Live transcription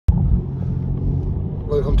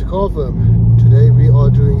to Car Firm. Today we are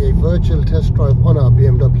doing a virtual test drive on our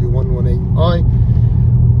BMW 118i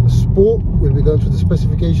Sport. We'll be going through the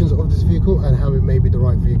specifications of this vehicle and how it may be the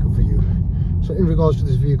right vehicle for you. So in regards to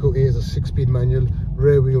this vehicle, it is a 6-speed manual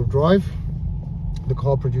rear wheel drive. The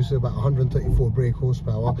car produces about 134 brake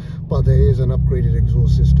horsepower, but there is an upgraded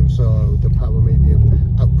exhaust system, so the power may be,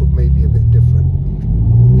 output may be a bit different.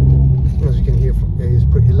 As you can hear, it is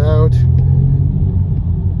pretty loud.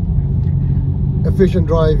 Efficient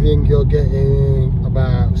driving, you're getting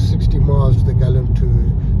about 60 miles to the gallon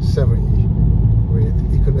to 70 with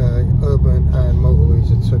urban and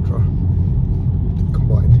motorways, etc.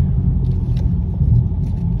 combined.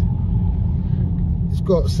 It's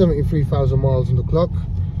got 73,000 miles on the clock.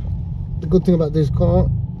 The good thing about this car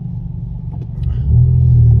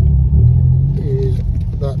is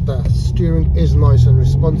that the steering is nice and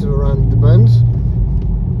responsive around the bends.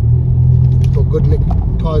 It's got good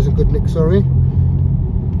tyres and good nick, sorry.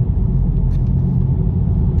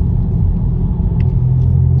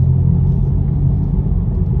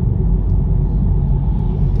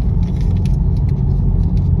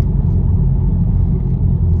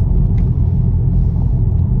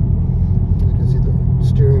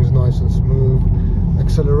 And smooth.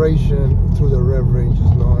 Acceleration through the rev range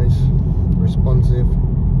is nice, responsive.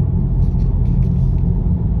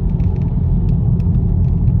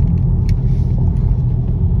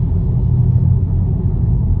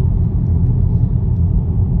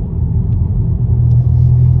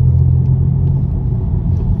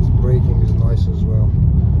 Its braking is nice as well.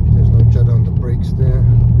 There's no judder on the brakes there.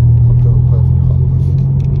 Come to a perfect halt.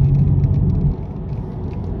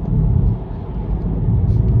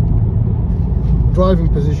 Driving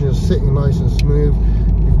position is sitting nice and smooth.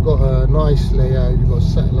 You've got a nice layout, you've got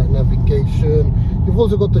satellite navigation. You've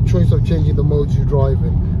also got the choice of changing the modes you drive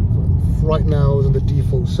in. Right now I was in the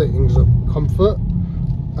default settings of comfort.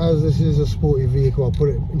 As this is a sporty vehicle, I'll put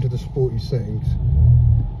it into the sporty settings.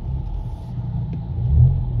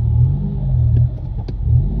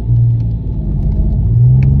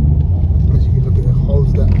 As you can look at it,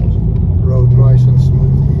 holds that road nice and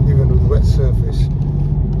smoothly, even with wet surface.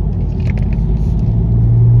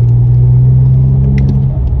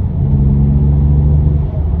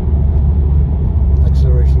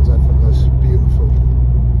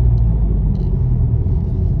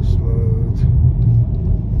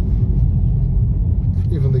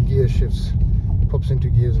 Even the gear shifts, pops into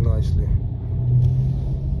gears nicely.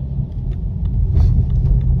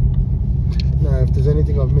 Now if there's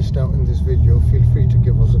anything I've missed out in this video, feel free to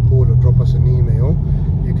give us a call or drop us an email.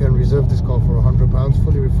 You can reserve this car for £100,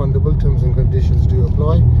 fully refundable, terms and conditions do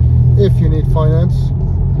apply. If you need finance,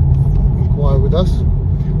 inquire with us.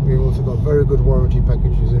 We've also got very good warranty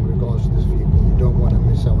packages in regards to this vehicle. You don't want to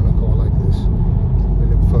miss out on a car like this.